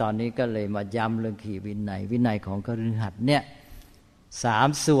นะตอนนี้ก็เลยมาย้ำเรื่องขีวินัยของคฤหัสถ์เนี่ย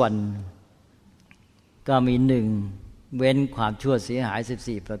3ส่วนก็มี1เว้นความชั่วเสียหาย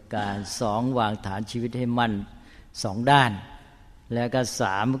14ประการ2วางฐานชีวิตให้มั่น2ด้านแล้วก็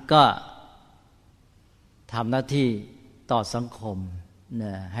3ก็ทำหน้าที่ต่อสังคมน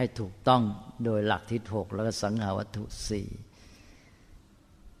ะให้ถูกต้องโดยหลักทิศ6แล้วก็สังฆวัตถุ4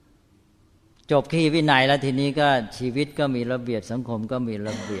จบขีวินัยแล้วทีนี้ก็ชีวิตก็มีระเบียบสังคมก็มีร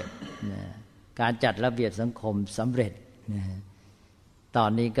ะเบียบนะการจัดระเบียบสังคมสำเร็จนะตอ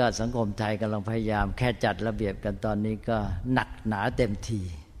นนี้ก็สังคมไทยกำลังพยายามแค่จัดระเบียบกันตอนนี้ก็หนักหนาเต็มที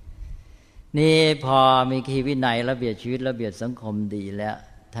นี่พอมีขีวินัยระเบียบชีวิตระเบียบสังคมดีแล้ว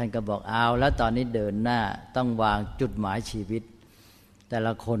ท่านก็บอกเอาแล้วตอนนี้เดินหน้าต้องวางจุดหมายชีวิตแต่ล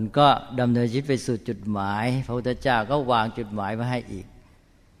ะคนก็ดำเนินชีวิตไปสู่จุดหมายพระพุทธเจ้าก็วางจุดหมายมาให้อีก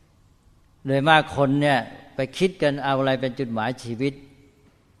โดยมากคนเนี่ยไปคิดกันเอาอะไรเป็นจุดหมายชีวิต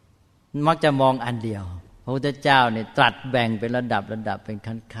มักจะมองอันเดียวพระพุทธเจ้าเนี่ยตรัสแบ่งเป็นระดับเป็น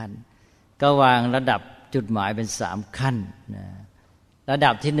ขั้นๆก็วางระดับจุดหมายเป็น3ขั้นนะระ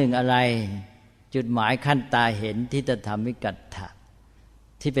ดับที่1อะไรจุดหมายขั้นตาเห็นทิฏฐธรรมิกัตถะ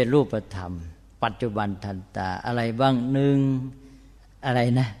ที่เป็นรูปธรรมปัจจุบันทันตาอะไรบ้าง อะไร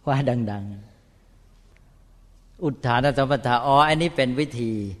นะว่าดังๆอุทธานสัมปทาอันนี้เป็นวิ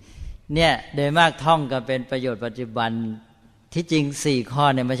ธีเนี่ยโดยมากท่องกันเป็นประโยชน์ปัจจุบันที่จริง4ข้อ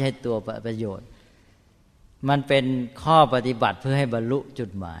เนี่ยไม่ใช่ตัวประโยชน์มันเป็นข้อปฏิบัติเพื่อให้บรรลุจุ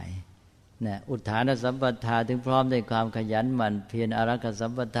ดหมายนะอุทธานสัมปทาถึงพร้อมในความขยันหมั่นเพียรอารักขสั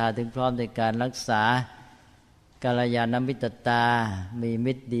มปทาถึงพร้อมในการรักษากัลยาณมิตรตามี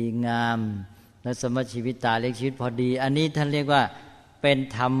มิตรดีงามและสมชีวิตาเลี้ยงชีวิตพอดีอันนี้ท่านเรียกว่าเป็น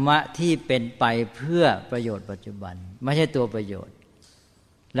ธรรมะที่เป็นไปเพื่อประโยชน์ปัจจุบันไม่ใช่ตัวประโยชน์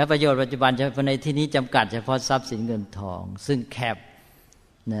และประโยชน์ปัจจุบันเฉพาะในที่นี้จำกัดเฉพาะทรัพย์สินเงินทองซึ่งแคบ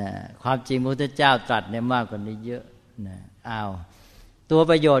นะความจริงพระพุทธเจ้าตรัสเนี่ยมากกว่านี้เยอะนะตัว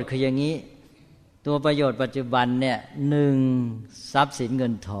ประโยชน์คืออย่างนี้ตัวประโยชน์ปัจจุบันเนี่ย1ทรัพย์สินเงิ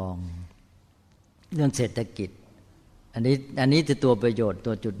นทองเรื่องเศรษฐกิจอันนี้คือตัวประโยชน์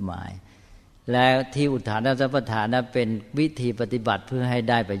ตัวจุดหมายและที่อุทธานสัมปทานเป็นวิธีปฏิบัติเพื่อให้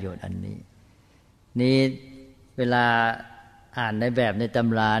ได้ประโยชน์อันนี้เวลาอ่านในแบบในต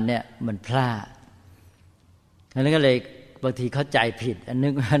ำราเนี่ยมันพลาดอันนั้นก็เลยบางทีเข้าใจผิดอันนึ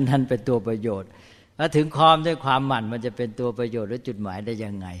กว่านั้นเป็นตัวประโยชน์ถ้าถึงความด้วยความหมั่นมันจะเป็นตัวประโยชน์หรือจุดหมายได้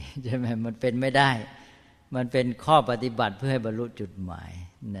ยังไงใช่ไหมมันเป็นไม่ได้มันเป็นข้อปฏิบัติเพื่อให้บรรลุจุดหมาย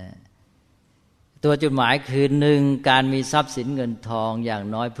นะตัวจุดหมายคือ1การมีทรัพย์สินเงินทองอย่าง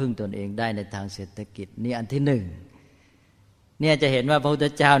น้อยพึ่งตนเองได้ในทางเศรษฐกิจนี่อันที่1เนี่ยจะเห็นว่าพระพุทธ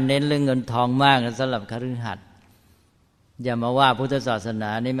เจ้าเน้นเรื่องเงินทองมากสำหรับคฤหัสถ์อย่ามาว่าพุทธศาสนา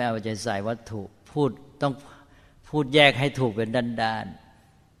นี่ไม่เอาใจใส่วัตถุต้องพูดแยกให้ถูกเป็นด้าน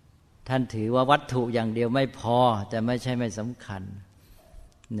ๆท่านถือว่าวัตถุอย่างเดียวไม่พอแต่ไม่ใช่ไม่สำคัญ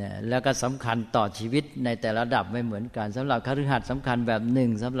เนี่ยแล้วก็สำคัญต่อชีวิตในแต่ละระดับไม่เหมือนกันสำหรับคฤหัสถ์สำคัญแบบหนึ่ง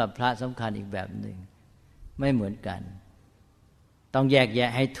สำหรับพระสำคัญอีกแบบหนึ่งไม่เหมือนกันต้องแยกแย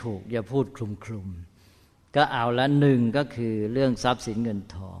ะให้ถูกอย่าพูดคลุมๆก็เอาละ1ก็คือเรื่องทรัพย์สินเงิน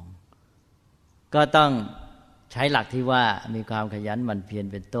ทองก็ต้องใช้หลักที่ว่ามีความขยันหมั่นเพียร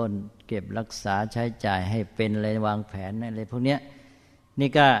เป็นต้นเก็บรักษาใช้จ่ายให้เป็นอะไรวางแผนอะไรพวกนี้นี่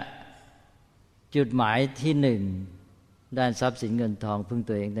ก็จุดหมายที่1ด้านทรัพย์สินเงินทองพึ่ง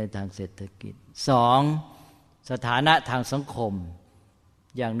ตัวเองในทางเศรษฐกิจ2สถานะทางสังคม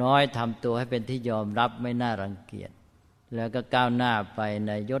อย่างน้อยทำตัวให้เป็นที่ยอมรับไม่น่ารังเกียจแล้วก็ก้าวหน้าไปใ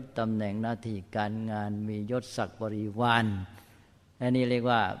นยศตำแหน่งหน้าที่การงานมียศศักดิ์บริวารอันนี้เรียก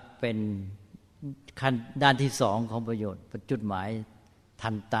ว่าเป็นขั้นด้านที่2ของประโยชน์จุดหมายทั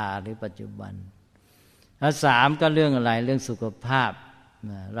นตาหรือปัจจุบันแล้ว3ก็เรื่องอะไรเรื่องสุขภาพ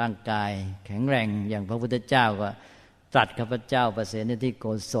ร่างกายแข็งแรงอย่างพระพุทธเจ้าก็ตรัสข้าพเจ้าประเสริฐที่โก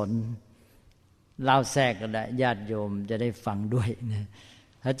ศลเล่าแทรกก็ได้ญาติโยมจะได้ฟังด้วยนะ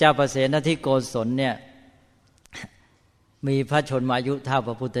พระเจ้าประเสริฐที่โกศลเนี่ยมีพระชนมายุเท่าพ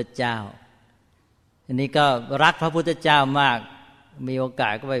ระพุทธเจ้าอันนี้ก็รักพระพุทธเจ้ามากมีโอกา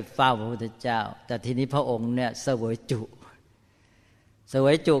สก็ไปเฝ้าพระพุทธเจ้าแต่ทีนี้พระองค์เนี่ยเสวย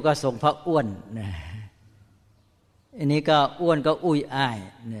จุก็ทรงพระอ้วนนะอันนี้ก็อ้วนก็อุ้ยอ้าย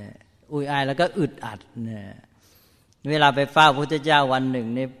เนี่ยอุ้ยอ้ายแล้วก็อึดอัดเนี่ยเวลาไปเฝ้าพระพุทธเจ้าวันหนึ่ง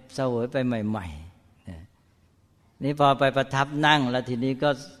นี่เสวยไปใหม่ๆนี่พอไปประทับนั่งแล้วทีนี้ก็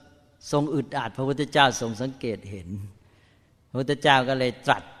ทรงอึดอัดพระพุทธเจ้าทรงสังเกตเห็นพระพุทธเจ้าก็เลยต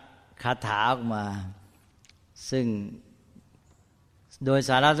รัสคาถาออกมาซึ่งโดย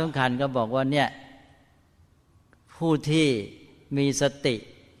สาระสำคัญก็บอกว่าเนี่ยผู้ที่มีสติ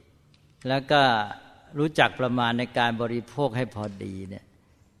แล้วก็รู้จักประมาณในการบริโภคให้พอดีเนี่ย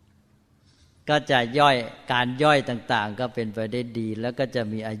ก็จะการย่อยต่างๆก็เป็นไปได้ดีแล้วก็จะ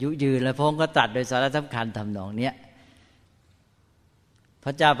มีอายุยืนและพระองค์ก็ตรัสโดยสาระสำคัญทำนองเนี้ยพ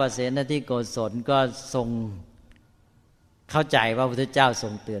ระเจ้าประเสริฐที่โกศลก็ทรงเข้าใจว่าพระพุทธเจ้าทร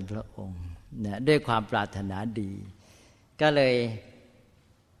งเตือนพระองค์นะด้วยความปรารถนาดีก็เลย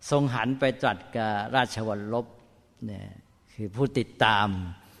ทรงหันไปตรัสกับราชวัลลบเนี่ยคือผู้ติดตาม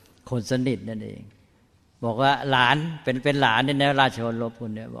คนสนิทนั่นเองบอกว่าหลานเป็นหลานเนี่ยนะราชวัลลบค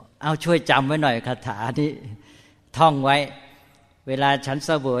นเนี่ยบอกเอาช่วยจำไว้หน่อยคาถานี้ท่องไว้เวลาฉันเส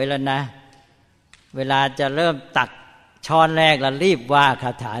วยแล้วนะเวลาจะเริ่มตักช้อนแรกแล้วรีบว่าค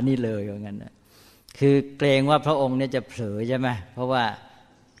าถานี้เลยอย่างนั้นนะคือเกรงว่าพระองค์เนี่ยจะเผลอใช่ไหมเพราะว่า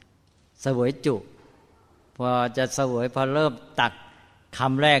เสวยจุพอจะเสวยพอเริ่มตักค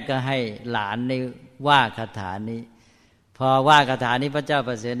ำแรกก็ให้หลานในว่าคาถานี้พอว่าคาถานี้พระเจ้าป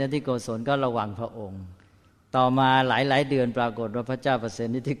ระเสริฐที่โกศลก็ระวังพระองค์ต่อมาหลายๆเดือนปรากฏว่าพระเจ้าประเสริฐ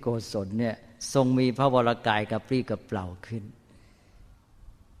ที่โกศลเนี่ยทรงมีพระวรกายกระปรี้กระเปร่าขึ้น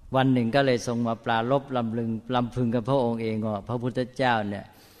วันหนึ่งก็เลยทรงมาปราลบลำพึงกับพระองค์เองว่าพระพุทธเจ้าเนี่ย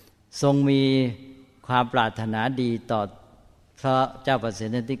ทรงมีความปรารถนาดีต่อพระเจ้าประเสริ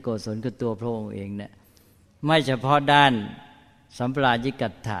ฐที่โกศลคือตัวพระองค์เองเนี่ยไม่เฉพาะด้าน สัมปรายิกั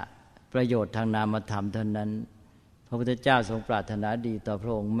ตถะประโยชน์ทางนามธรรมเท่านั้นพระพุทธเจ้าทรงปรารถนาดีต่อพร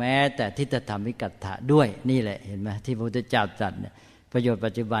ะองค์แม้แต่ทิฏฐธรรมิกัตถะด้วยนี่แหละเห็นไหมที่พระพุทธเจ้าตรัสเนี่ยประโยชน์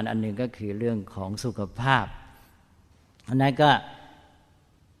ปัจจุบันอันหนึ่งก็คือเรื่องของสุขภาพอันนั้นก็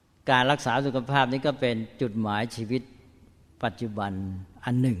การรักษาสุขภาพนี้ก็เป็นจุดหมายชีวิตปัจจุบัน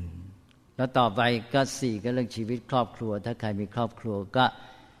อันหนึ่งแล้วต่อไปก็4ก็เรื่องชีวิตครอบครัวถ้าใครมีครอบครัวก็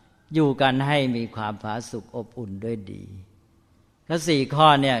อยู่กันให้มีความผาสุกอบอุ่นด้วยดีก็4ข้อ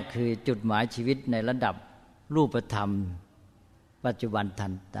เนี่ยคือจุดหมายชีวิตในระดับรูปธรรมปัจจุบันทั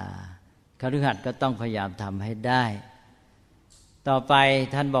นตาคฤหัสถ์ก็ต้องพยายามทำให้ได้ต่อไป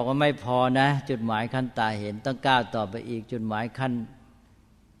ท่านบอกว่าไม่พอนะจุดหมายขั้นตาเห็นต้องก้าวต่อไปอีกจุดหมายขั้น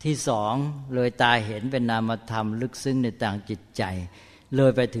ที่2เลยตาเห็นเป็นนามธรรมลึกซึ้งในทางจิตใจเล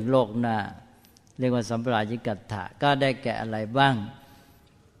ยไปถึงโลกหน้าเรียกว่าสัมปรายิกัตถะก็ได้แก่อะไรบ้าง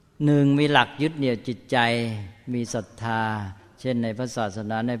1มีหลักยึดเหนี่ยวจิตใจมีศรัทธาเช่นในพระศาส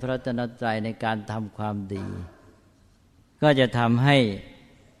นาในพระรัตนตรัยในการทำความดีก็จะทำให้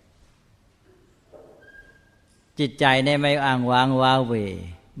จิตใจไม่อ้างว้างว้าเหว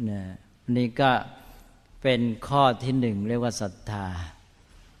นี่ก็เป็นข้อที่1เรียกว่าศรัทธา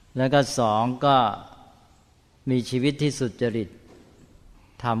แล้วก็2ก็มีชีวิตที่สุจริต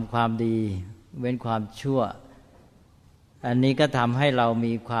ทำความดีเว้นความชั่วอันนี้ก็ทำให้เรา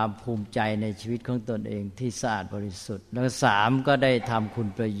มีความภูมิใจในชีวิตของตนเองที่สะอาดบริสุทธิ์แล้ว3ก็ได้ทำคุณ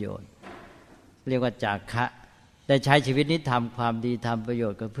ประโยชน์เรียกว่าจาคะได้ใช้ชีวิตนี้ทำความดีทำประโย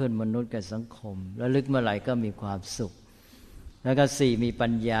ชน์กับเพื่อนมนุษย์กับสังคมแล้วลึกเมื่อไหร่ก็มีความสุขแล้วก็4มีปั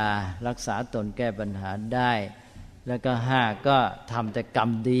ญญารักษาตนแก้ปัญหาได้แล้วก็5ก็ทำแต่กรรม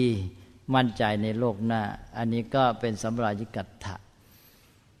ดีมั่นใจในโลกหน้าอันนี้ก็เป็นสัมปรายิกัตถะ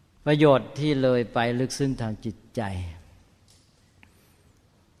ประโยชน์ที่เลยไปลึกซึ้งทางจิตใจ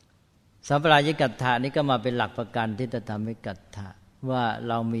สัมปรายิกัตถะนี้ก็มาเป็นหลักประกันที่จะทำให้กัตถะว่า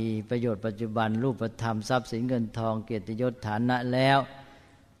เรามีประโยชน์ปัจจุบันรูปธรรมทรัพย์สินเงินทองเกียรติยศฐานะแล้ว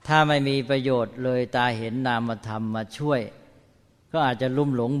ถ้าไม่มีประโยชน์เลยตาเห็นนามธรรมมาช่วยก็อาจจะลุ่ม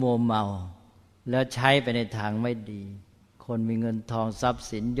หลงมัวเมาแล้วใช้ไปในทางไม่ดีคนมีเงินทองทรัพย์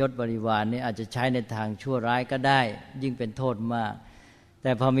สินยศบริวารนี่อาจจะใช้ในทางชั่วร้ายก็ได้ยิ่งเป็นโทษมากแ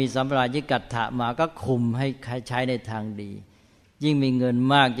ต่พอมีสัมปรายิกัตถะมาก็คุมให้ใช้ในทางดียิ่งมีเงิน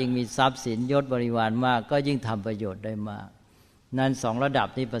มากยิ่งมีทรัพย์สินยศบริวารมากก็ยิ่งทำประโยชน์ได้มากนั้น2ระดับ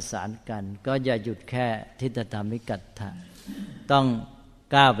นี้ประสานกันก็อย่าหยุดแค่ทิฏฐธรรมิกัตถะต้อง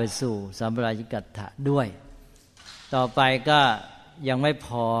ก้าวไปสู่สัมปรายิกัตถะด้วยต่อไปก็ยังไม่พ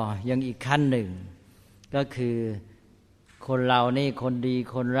อยังอีกขั้นหนึ่งก็คือคนเรานี่คนดี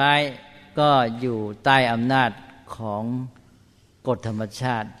คนร้ายก็อยู่ใต้อำนาจของกฎธรรมช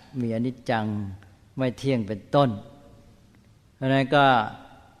าติมีอนิจจังไม่เที่ยงเป็นต้นเพราะนั้นก็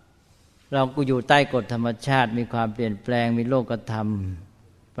เราก็อยู่ใต้กฎธรรมชาติมีความเปลี่ยนแปลงมีโลกธรรม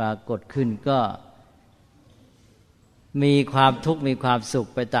ปรากฏขึ้นก็มีความทุกข์มีความสุข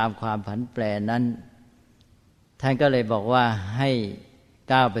ไปตามความผันแปรนั้นท่านก็เลยบอกว่าให้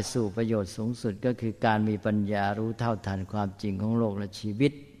ก้าวไปสู่ประโยชน์สูงสุดก็คือการมีปัญญารู้เท่าทันความจริงของโลกและชีวิ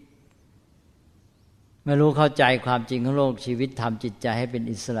ตเมื่อรู้เข้าใจความจริงของโลกชีวิตทำจิตใจให้เป็น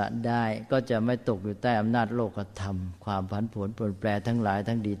อิสระได้ก็จะไม่ตกอยู่ใต้อำนาจโลกธรรมความผันผวนเปลี่ยนแปลงทั้งหลาย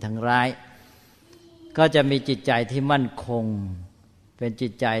ทั้งดีทั้งร้ายก็จะมีจิตใจที่มั่นคงเป็นจิ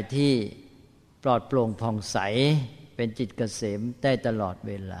ตใจที่ปลอดโปร่งผ่องใสเป็นจิตเกษมได้ตลอดเ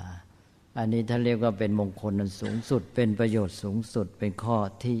วลาอันนี้ท่านเรียกว่าเป็นมงคลอันสูงสุดเป็นประโยชน์สูงสุดเป็นข้อ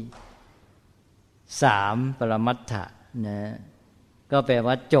ที่3ปรมัตถะนะก็แปล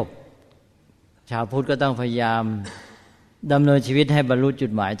ว่าจบชาวพุทธก็ต้องพยายามดำเนินชีวิตให้บรรลุจุ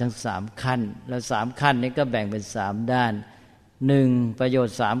ดหมายทั้ง3ขั้นแล้ว3ขั้นนี้ก็แบ่งเป็น3ด้าน1ประโยช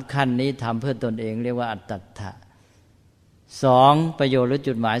น์3ขั้นนี้ทำเพื่อตนเองเรียกว่าอัตตัฏฐะ2ประโยชน์หรือ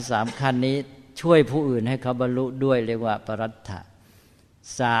จุดหมาย3ขั้นนี้ช่วยผู้อื่นให้เขาบรรลุด้วยเรียกว่าปรัตถะ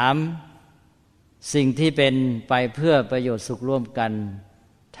3สิ่งที่เป็นไปเพื่อประโยชน์สุขร่วมกัน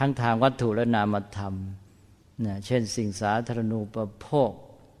ทั้งทางวัตถุและนามธรรมนะเช่นสิ่งสาธารณูปโภค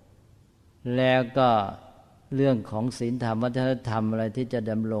แล้วก็เรื่องของศีลธรรมวัฒนธรรมอะไรที่จะ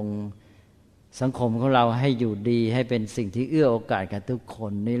ดำรงสังคมของเราให้อยู่ดีให้เป็นสิ่งที่เอื้อโอกาสกับทุกค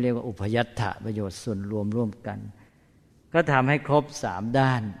นนี่เรียกว่าอุพยัตถะประโยชน์ส่วนรวมร่วมกันก็ทำให้ครบ3ด้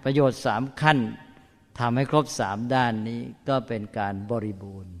านประโยชน์3ขั้นทำให้ครบ3ด้านนี้ก็เป็นการบริ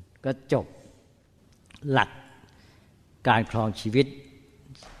บูรณ์ก็จบหลักการครองชีวิต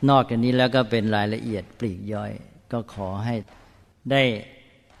นอกจากนี้แล้วก็เป็นรายละเอียดปลีกย่อยก็ขอให้ได้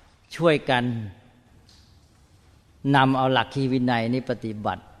ช่วยกันนำเอาหลักคีวินัยนี้ปฏิ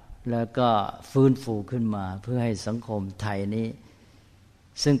บัติแล้วก็ฟื้นฟูขึ้นมาเพื่อให้สังคมไทยนี้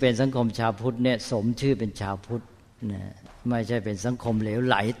ซึ่งเป็นสังคมชาวพุทธเนี่ยสมชื่อเป็นชาวพุทธ นะไม่ใช่เป็นสังคมเหลวไ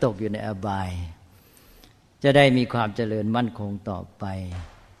หลตกอยู่ในอบายจะได้มีความเจริญมั่นคงต่อไป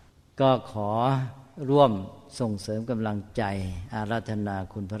ก็ขอร่วมส่งเสริมกำลังใจอาราธนา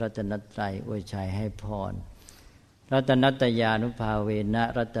คุณพระรัตนตรัยอวยชัยให้พรรัตนัตยานุภาเวนะ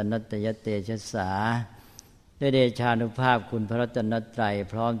รัตนัตยเตชะสาด้วยเดชานุภาพคุณพระรัตนตรัย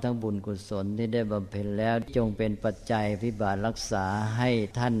พร้อมทั้งบุญกุศลที่ได้บำเพ็ญแล้วจงเป็นปัจจัยพิบาลรักษาให้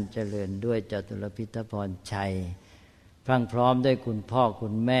ท่านเจริญด้วยจตุรพิทพรชัยพรั่งพร้อมด้วยคุณพ่อคุ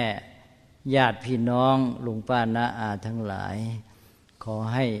ณแม่ญาติพี่น้องลุงป้าน้าอาทั้งหลายขอ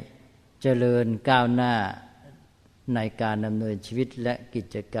ให้เจริญก้าวหน้าในการดำเนินชีวิตและกิ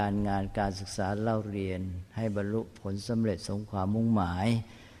จการงานการศึกษาเล่าเรียนให้บรรลุผลสำเร็จสมความมุ่งหมาย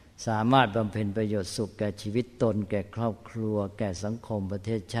สามารถบำเพ็ญประโยชน์สุขแก่ชีวิตตนแก่ครอบครัวแก่สังคมประเ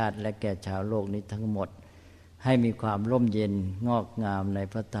ทศชาติและแก่ชาวโลกนี้ทั้งหมดให้มีความร่มเย็นงอกงามใน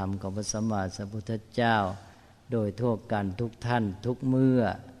พระธรรมของพระสัมมาสัมพุทธเจ้าโดยทั่วกันทุกท่านทุกเมื่อ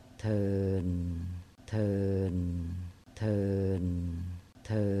เทินเทินเทินเ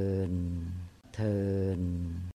ทินเทิน